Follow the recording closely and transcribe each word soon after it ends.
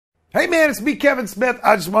Hey man, it's me, Kevin Smith.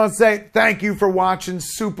 I just want to say thank you for watching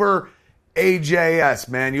Super A.J.S,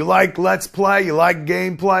 man. You like Let's Play, you like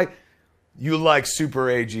gameplay, you like Super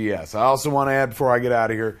A.J.S. I also want to add before I get out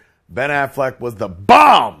of here, Ben Affleck was the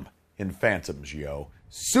bomb in Phantoms, yo.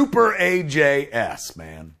 Super A.J.S,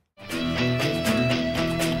 man.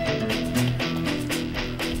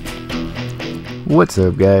 What's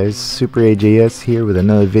up guys, Super A.J.S here with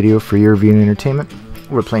another video for your viewing entertainment.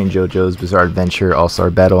 We're playing Jojo's Bizarre Adventure All-Star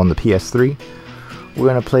Battle on the PS3. We're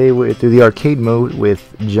going to play through the arcade mode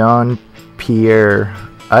with Jean Pierre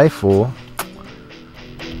Eiffel.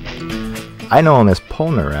 I know him as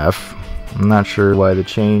Polnareff. I'm not sure why the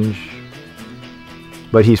change,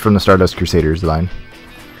 but he's from the Stardust Crusaders line.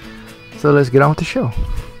 So let's get on with the show.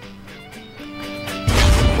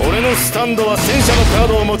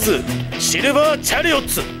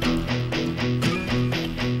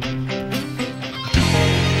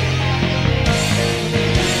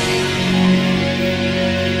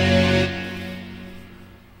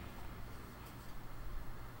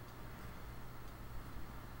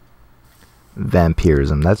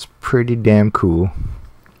 Vampirism, that's pretty damn cool.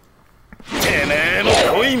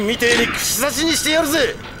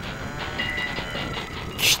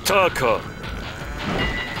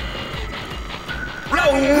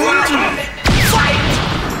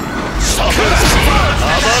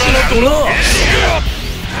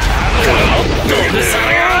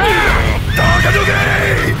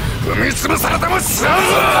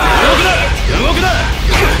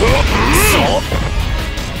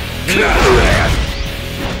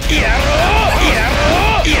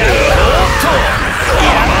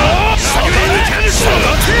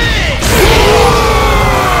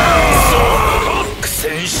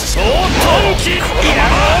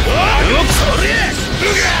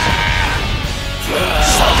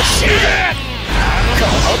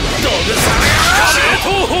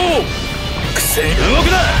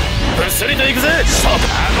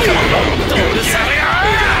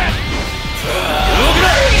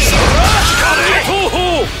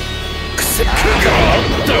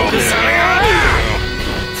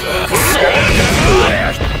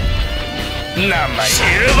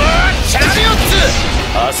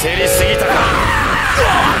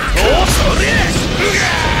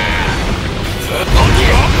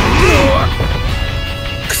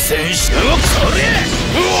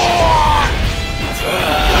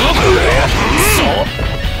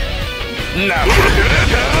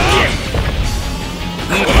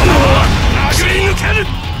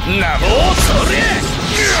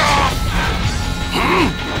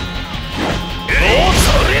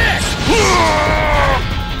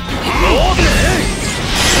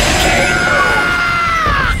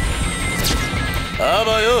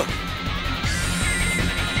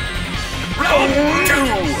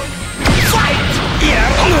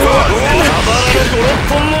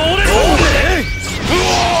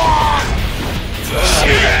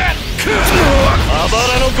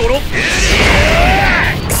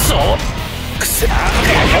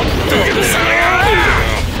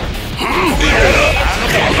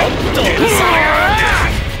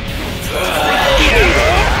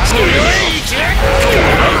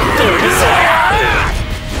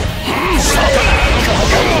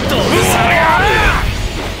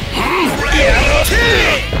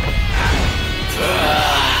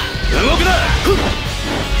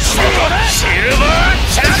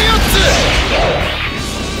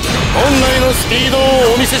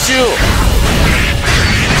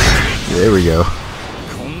 There we go.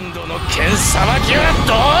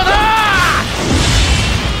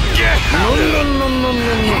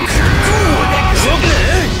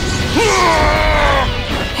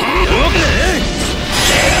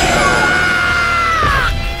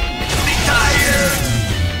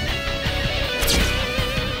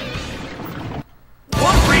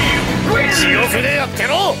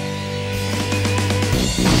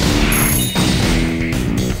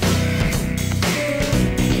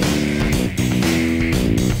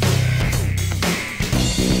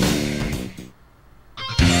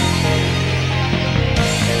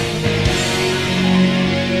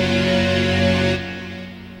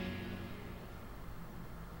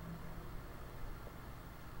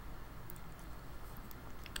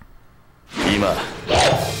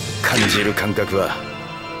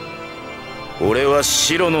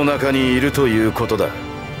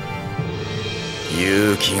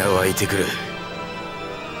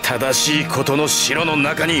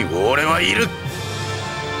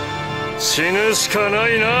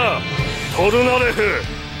 Polnareff!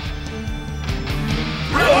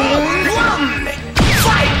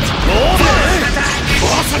 Fight!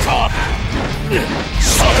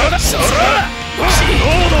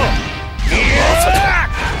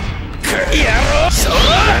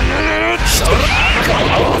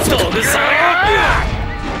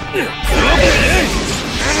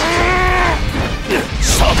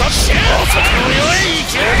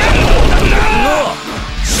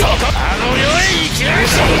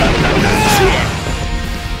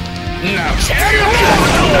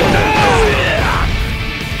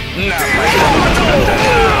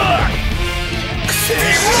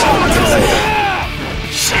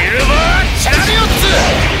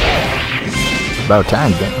 About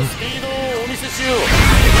time, then.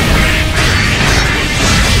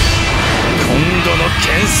 今度の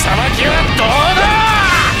剣さばきはどうだ。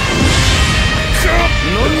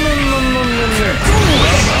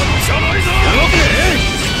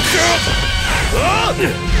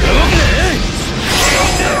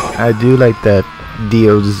I do like that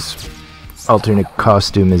Dio's alternate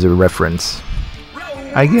costume is a reference.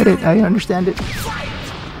 I get it, I understand it.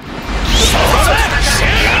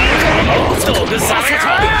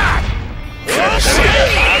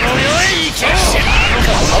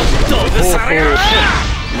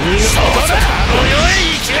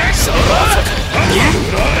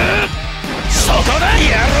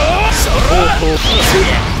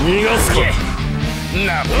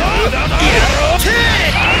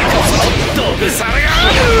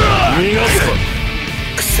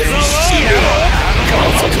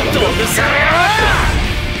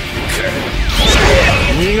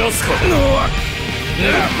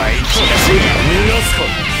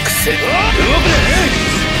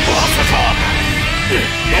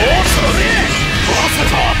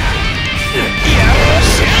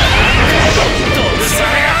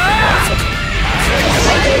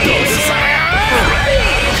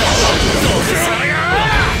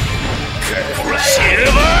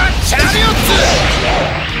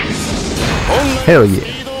 Hell yeah.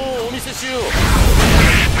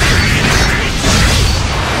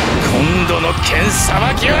 今度の剣さ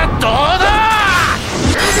ばきはどうだ。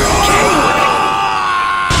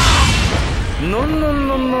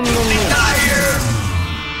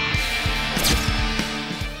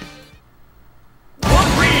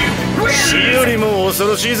死よりも恐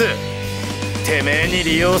ろしいぜ。てめえに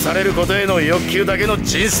利用されることへの欲求だけの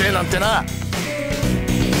人生なんてな。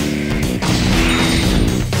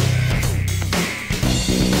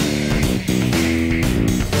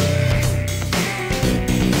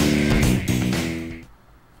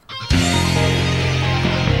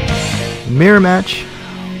Mirror match.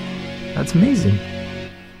 That's amazing.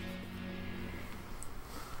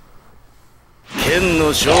 剣の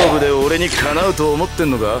勝負で俺にかなうと思ってん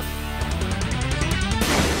のか。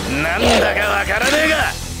なんだかわからねえ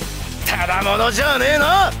がただものじゃねえ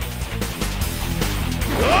な。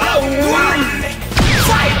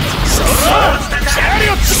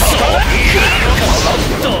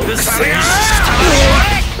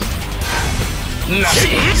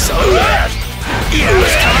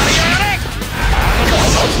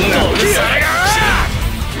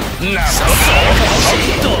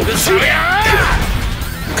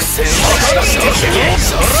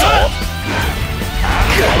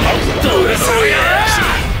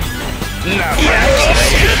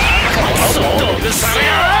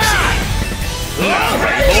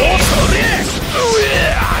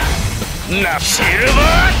シルバ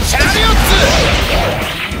ーチャリオッツ。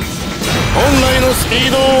本来のスピ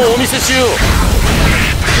ードをお見せしよう。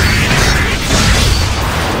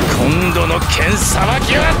今度の剣さば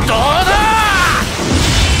きはどうだ。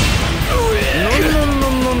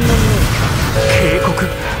警告。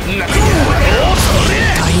一体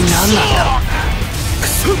何なんだ。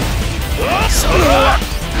そら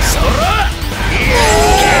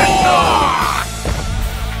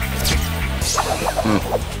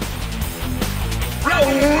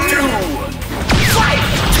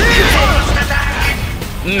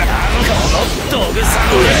なんかの道具さ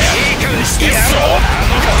んをいい感じしてやろう。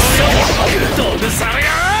道具さんが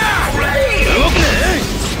動くね。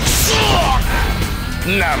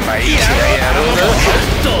生意気な野郎だ。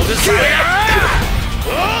道具さんが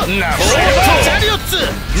生意気なチャリオッツ戻っ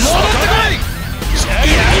てこい。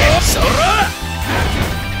そら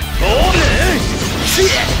おうね。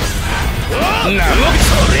生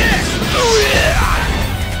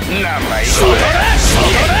意気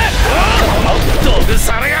道具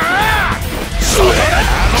されが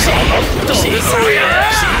道具されが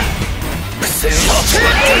苦戦してる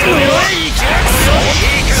ぜ。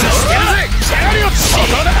チャリオッツ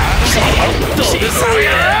道具されが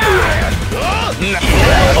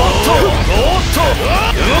おっと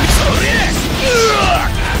動きそれ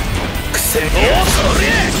苦戦おっそれ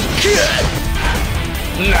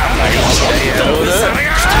生意気な野郎だ。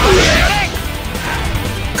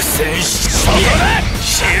苦戦しそこだ。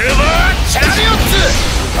シルバーチャリオッ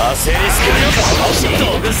ツ。焦りすぎるよ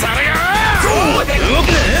道具されが動く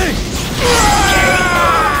ね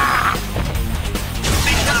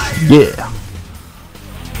Yeah.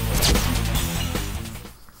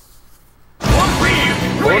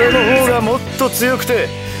 俺の方がもっと強くて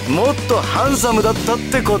もっとハンサムだったっ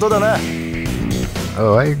てことだな。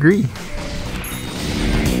 Oh, I agree.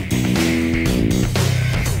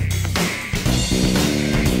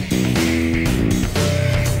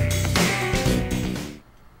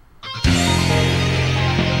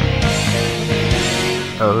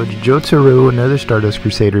 Oh, Jotaro, another Stardust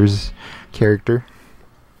Crusaders character.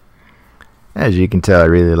 As you can tell, I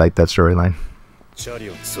really like that storyline. チャリ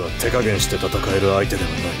オッツは手加減して戦える相手では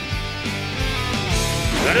ない。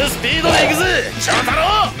フルスピードで行くぜ、翔太郎。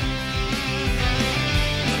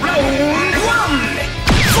ラウンド1フ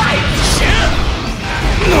ァイト。シュ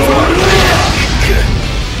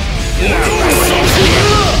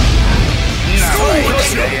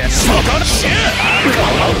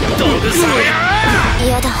ー。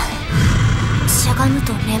やだ、しゃがむ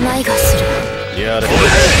とめまいがする。やれ。直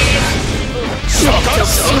進で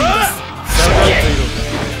す。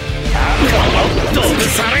道具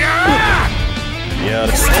されが。やれ。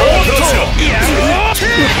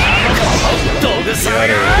道具され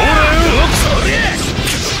が。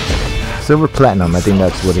 Silver Platinum, I think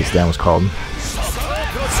that's what his stand was called.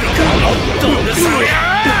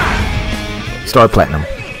 Star Platinum.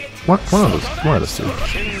 One of those two.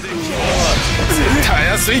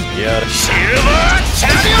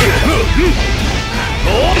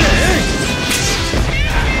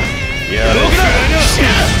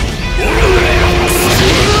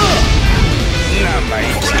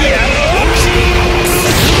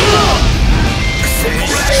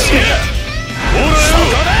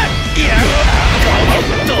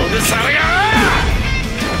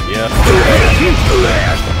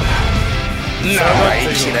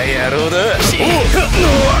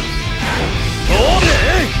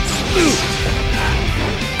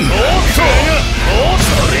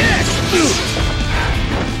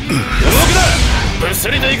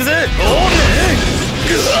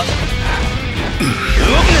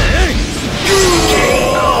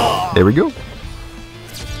 There we go.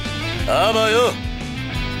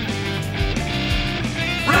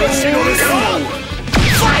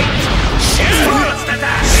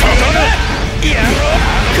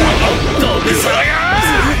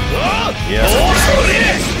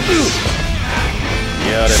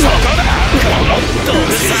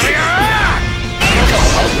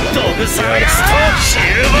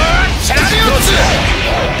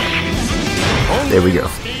 There we go.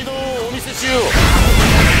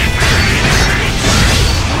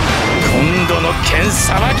 今度の剣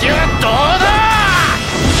さばきはどうだ。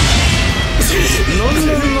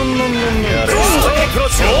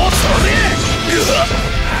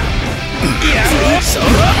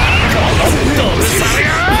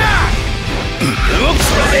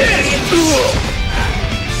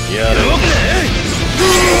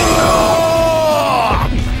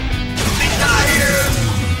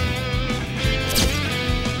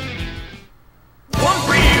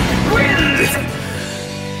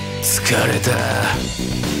疲れた。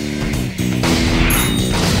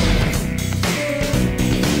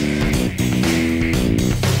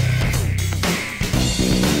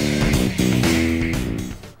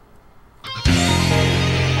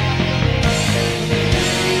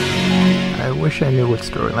I wish I knew what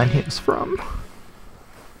storyline he was from.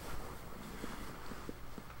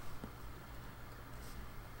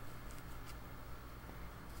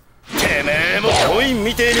 てめえもコイン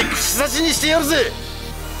みてえに串刺しにしてやるぜ。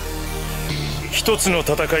一つの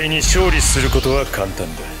戦いに勝利することは簡単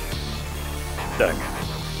だ。だが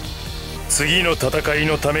次の戦い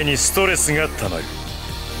のためにストレスがたまる。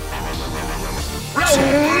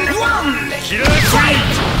キラークイー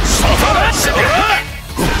ンサファラシャー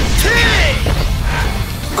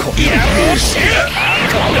こんな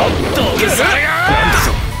道具されがなんだ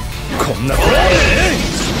ぞこんなこと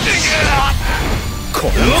こん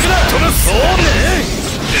なこと飛ぶそうね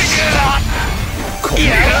こんな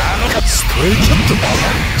ストレイキャット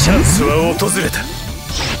チャンスは訪れた。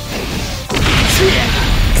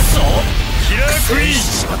そうキラークイー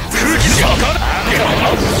ン空気の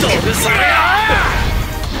道具されが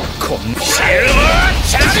こんなシルバー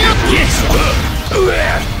チャリオット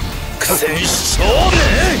苦戦しそうね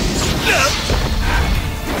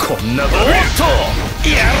こんなボート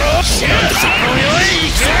やろうしなんだそのよい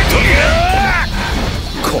生き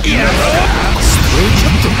こんなストレイキャ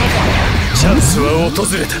ットチャンスは訪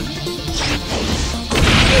れた。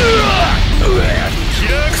キ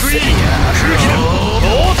ラークイーン空気だボ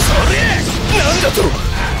ートなんだと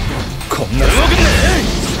こんな動く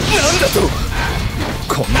ね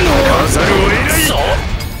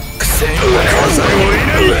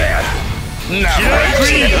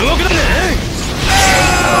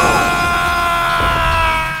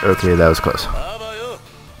Okay, that was close.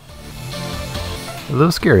 A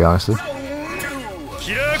little scary, honestly.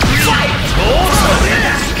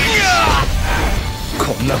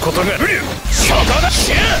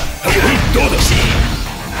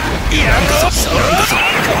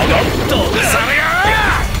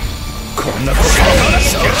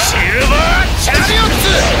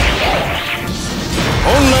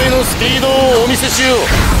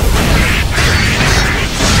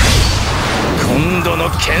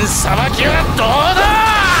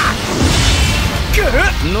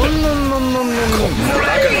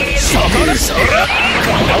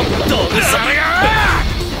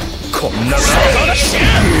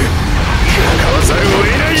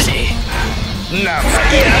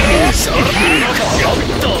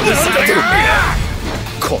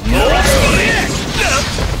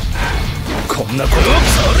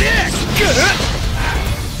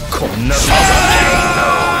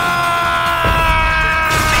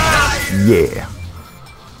 Yeah.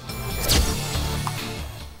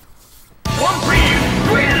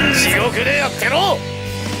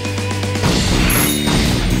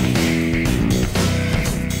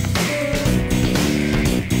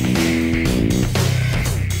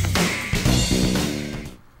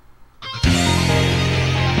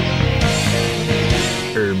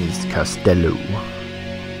 Hermes Costello.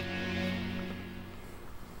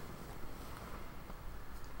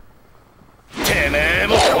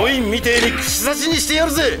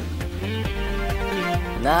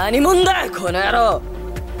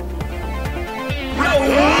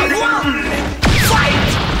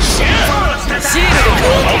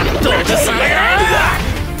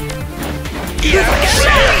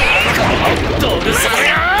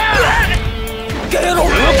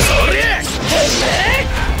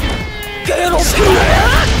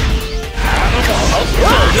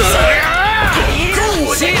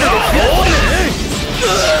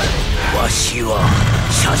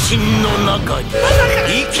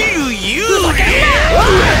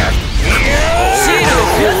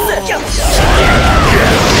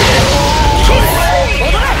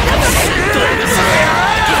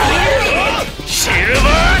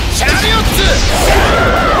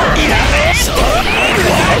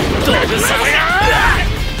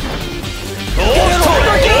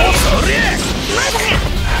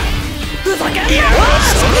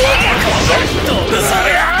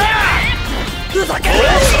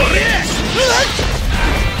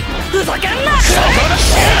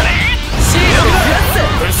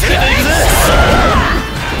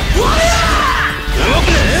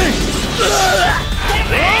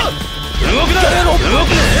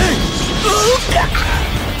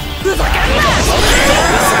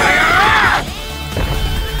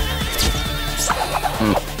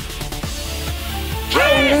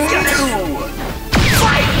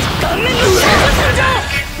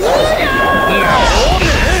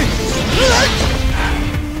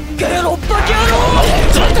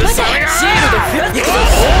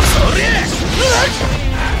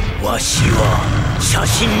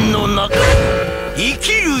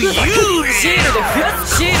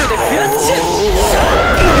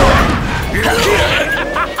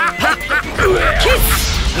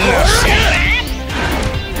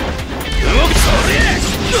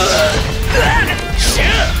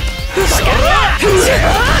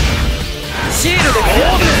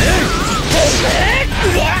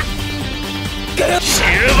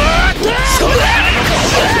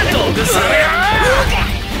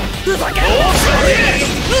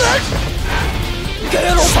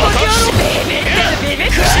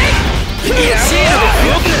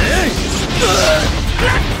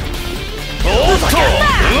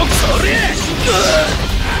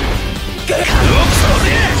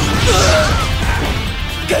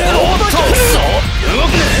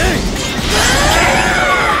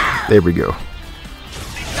 There we go.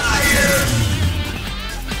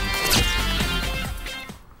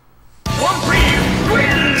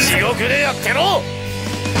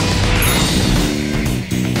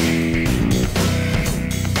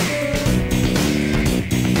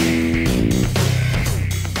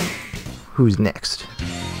 Who's next?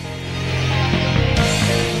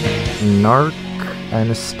 Narc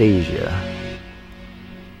Anastasia.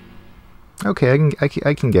 Okay,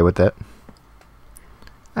 I can get with that.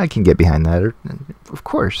 I can get behind that, of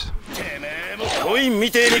course.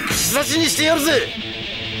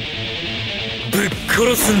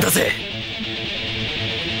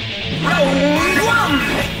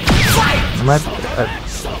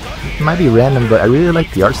 It might be random, but I really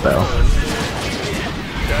like the art style.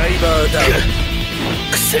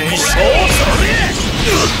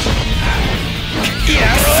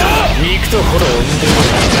 肉とほどを生んで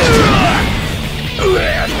る。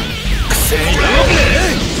くせに動くね。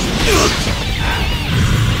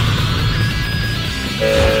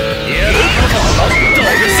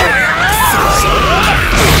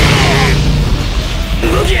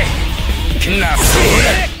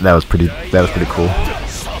That was pretty cool.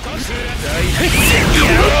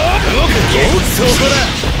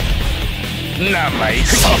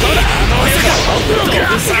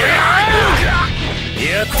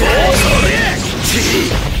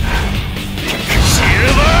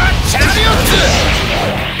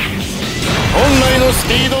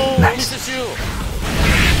 Nice.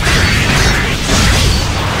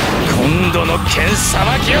 今度の剣さ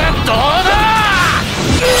ばきはどうだ。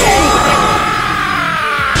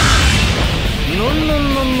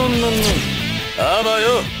あば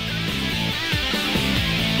よ。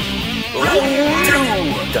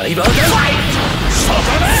ダイバーだ。そこ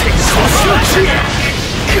だ。生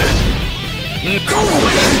意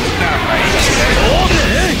気だ。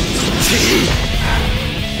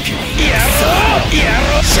や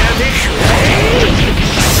ろう。射的。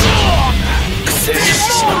くせに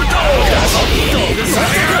しまった。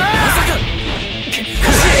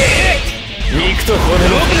肉と骨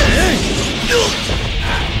の。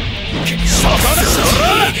そこだ。そ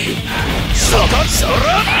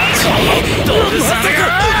こどうされが。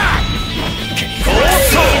おっ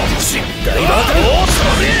と。ダイバーだ。おっと。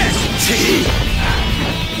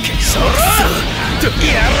そら。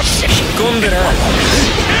やろ。引っ込んでな。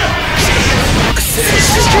くせに解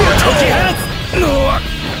き放つの。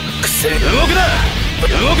くせに動くな。ダ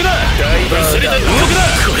イバーだ。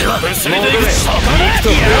これは物理で肉と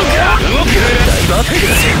骨動く。ダイバー先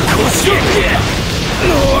行しろ。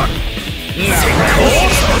先行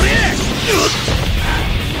それ。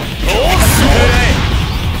おっそれ。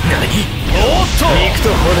何。おっと。肉と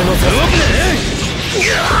骨の差動くね。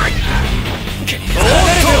おっ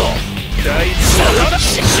と。大事だ。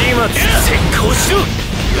始末先行しろ。動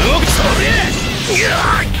くそれ。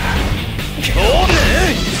おっね。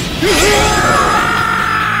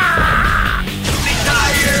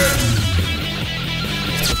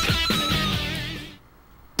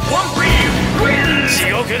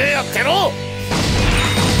地獄でやってろ。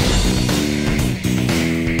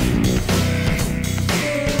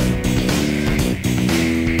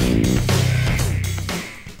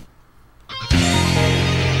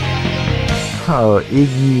Oh,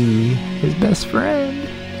 Iggy, his best friend.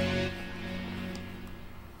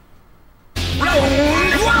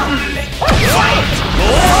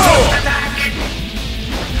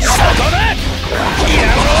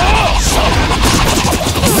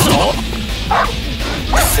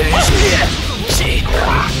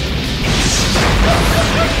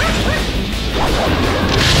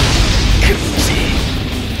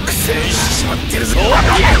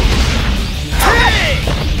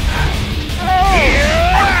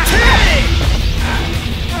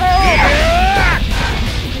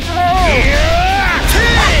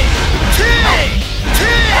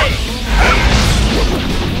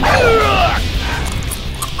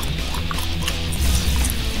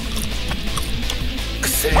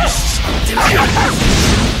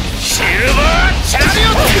シルバーチャリオ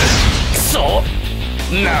ット。くそ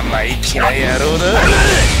生意気な野郎だ。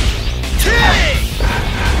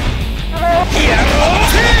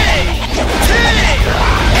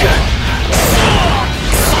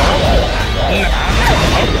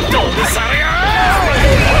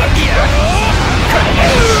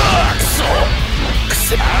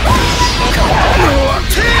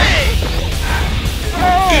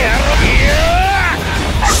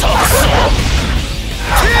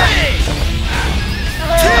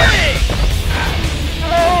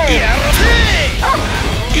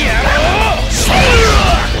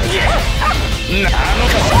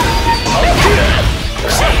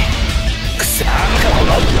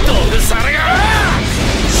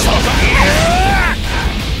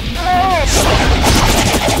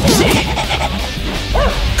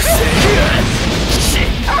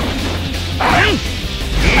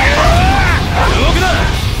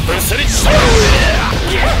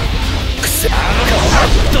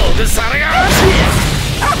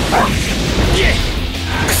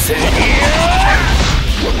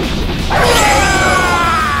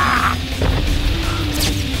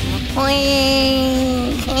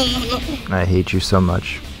I hate you so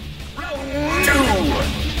much.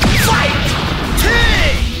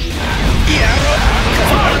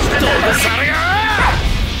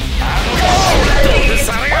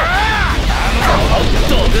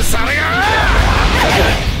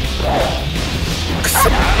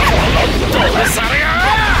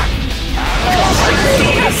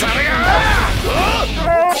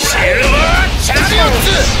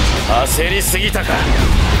 焦りすぎたか。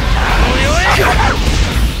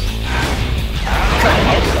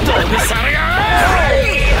どぐされが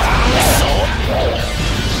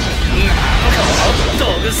ど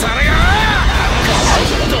ぐされが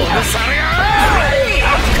どぐされが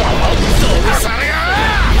どぐされが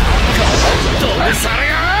どぐされ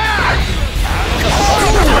が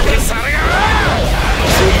どぐされが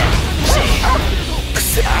く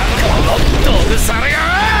せどぐされが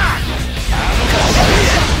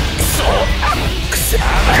くせ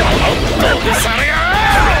どぐされが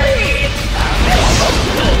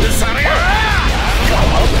どぐされが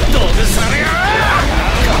どぐされが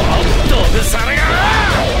どぐされが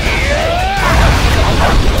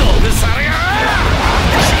どぐされが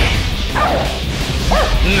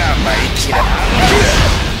生意気だ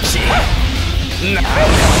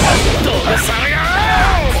どぐされが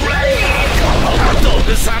ど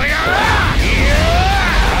ぐされが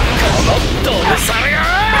どぐされが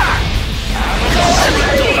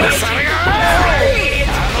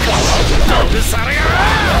どぐされが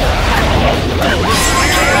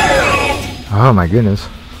Oh my goodness.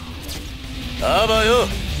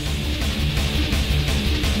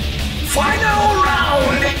 Final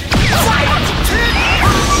round. Fight.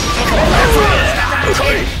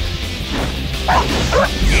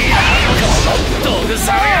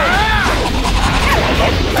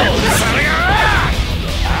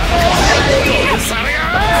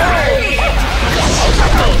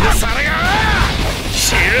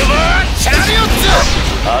 Silver Chariots.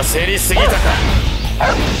 焦りすぎたか。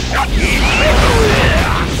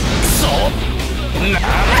そうな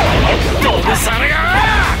どぐされが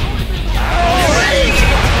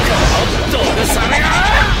どぐされが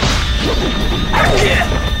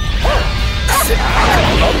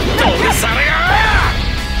どぐされが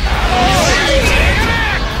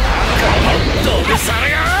どぐされ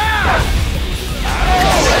が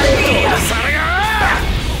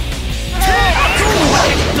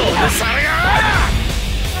どぐされがどぐ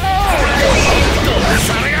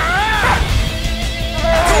されがど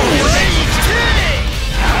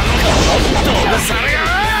ぐされが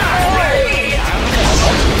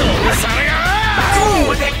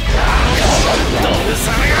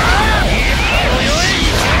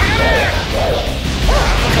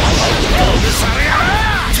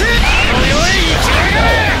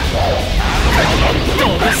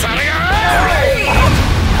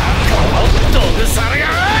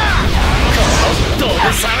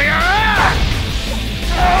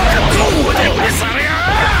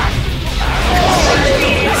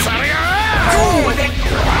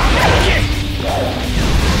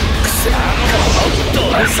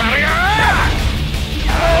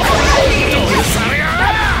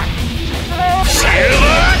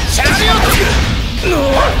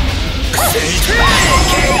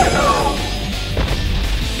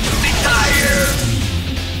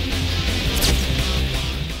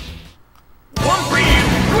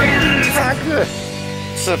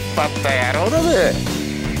突っ張った野郎だぜ。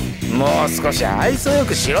もう少し愛想よ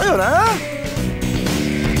くしろよな。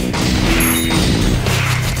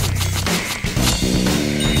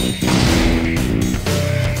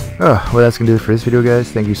Oh, well, that's going to do it for this video,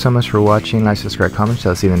 guys. Thank you so much for watching. Like, subscribe, comment.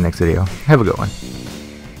 I'll see you in the next video. Have a good one.